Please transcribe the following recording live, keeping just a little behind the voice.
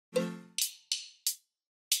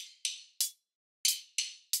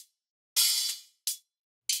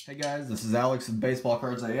Hey guys, this is Alex with Baseball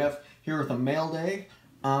Cards AF here with a mail day.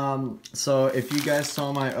 So if you guys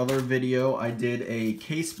saw my other video, I did a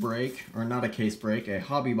case break, or not a case break, a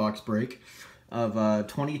hobby box break of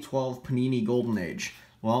 2012 Panini Golden Age.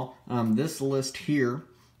 Well, this list here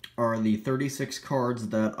are the 36 cards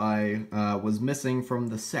that I was missing from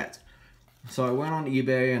the set. So I went on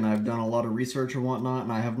eBay and I've done a lot of research and whatnot,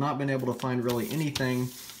 and I have not been able to find really anything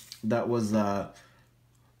that was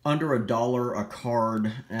under $1 a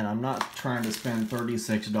card, and I'm not trying to spend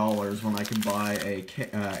 $36 when I could buy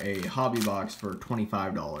a hobby box for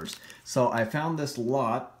 $25. So I found this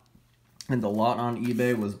lot, and the lot on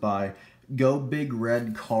eBay was by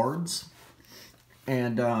GoBigRedCards,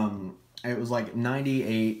 and it was like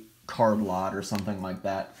 98 card lot or something like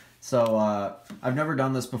that. So I've never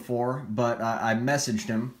done this before, but I messaged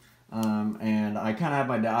him, and I kind of had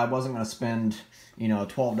my doubt. I wasn't going to spend, you know,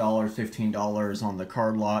 $12, $15 on the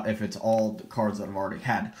card lot if it's all the cards that I've already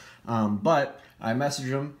had. But I messaged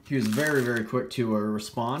him. He was very, very quick to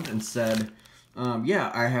respond and said,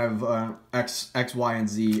 yeah, I have X, Y, and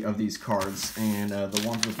Z of these cards, and the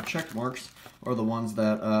ones with the check marks are the ones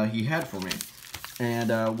that he had for me.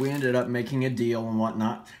 And we ended up making a deal and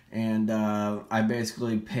whatnot, and I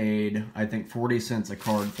basically paid, I think, 40 cents a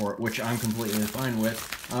card for it, which I'm completely fine with.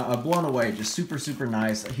 Blown away, just super, super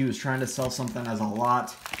nice. He was trying to sell something as a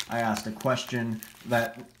lot. I asked a question,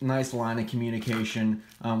 that nice line of communication.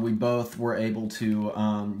 We both were able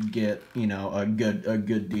to get, you know, a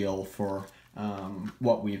good deal for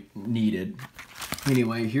what we needed.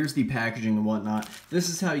 Anyway, here's the packaging and whatnot. This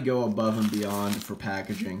is how you go above and beyond for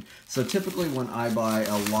packaging. So typically when I buy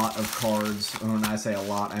a lot of cards, and when I say a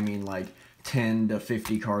lot, I mean like 10 to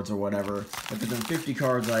 50 cards or whatever. If it's in 50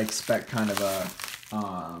 cards, I expect kind of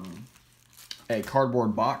a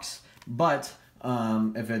cardboard box. But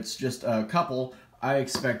if it's just a couple, I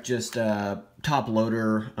expect just top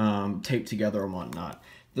loader taped together and whatnot.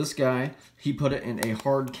 This guy, he put it in a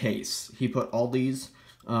hard case. He put all these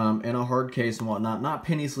in a hard case and whatnot, not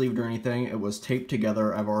penny sleeved or anything. It was taped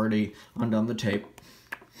together. I've already undone the tape.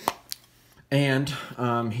 And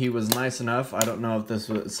he was nice enough, I don't know if this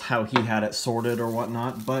was how he had it sorted or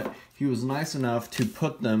whatnot, but he was nice enough to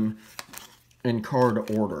put them in card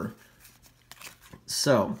order.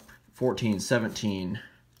 So, 14, 17,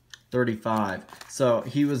 35. So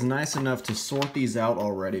he was nice enough to sort these out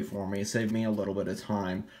already for me, saved me a little bit of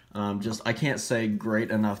time. I can't say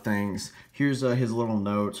great enough things. Here's his little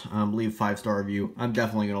note, leave 5-star review. I'm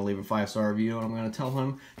definitely going to leave a 5-star review, and I'm going to tell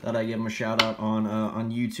him that I give him a shout out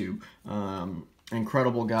on YouTube.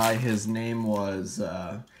 Incredible guy. His name was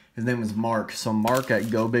Mark. So Mark at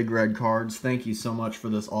GoBigRedCards, thank you so much for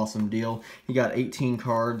this awesome deal. He got 18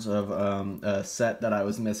 cards of a set that I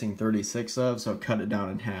was missing 36 of, so cut it down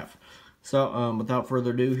in half. So without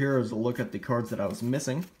further ado, here is a look at the cards that I was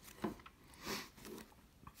missing.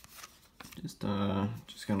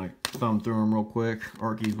 Just gonna thumb through them real quick.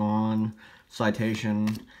 Archie Vaughn,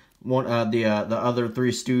 Citation, the other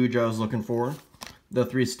Three Stooge I was looking for. The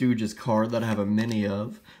Three Stooges card that I have a mini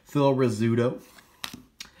of. Phil Rizzuto,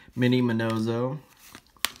 Minnie Minozo,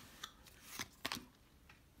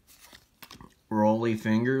 Rolly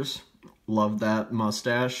Fingers, love that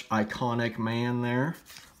mustache, iconic man there.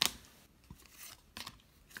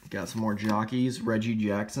 Got some more jockeys, Reggie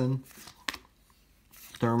Jackson,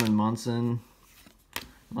 Thurman Munson,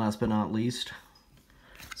 last but not least.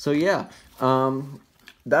 So yeah,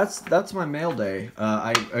 that's my mail day.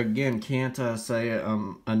 I again can't say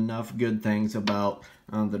enough good things about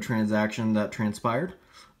the transaction that transpired.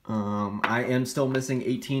 I am still missing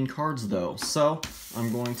 18 cards though, so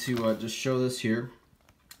I'm going to just show this here.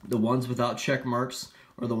 The ones without check marks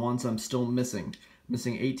are the ones I'm still missing.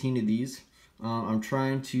 Missing 18 of these. I'm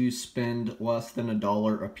trying to spend less than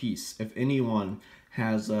 $1 a piece. If anyone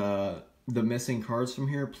has the missing cards from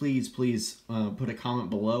here, please put a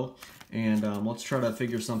comment below, and let's try to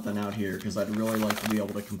figure something out here, because I'd really like to be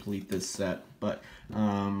able to complete this set. But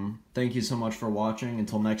thank you so much for watching.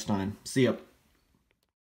 Until next time, see ya.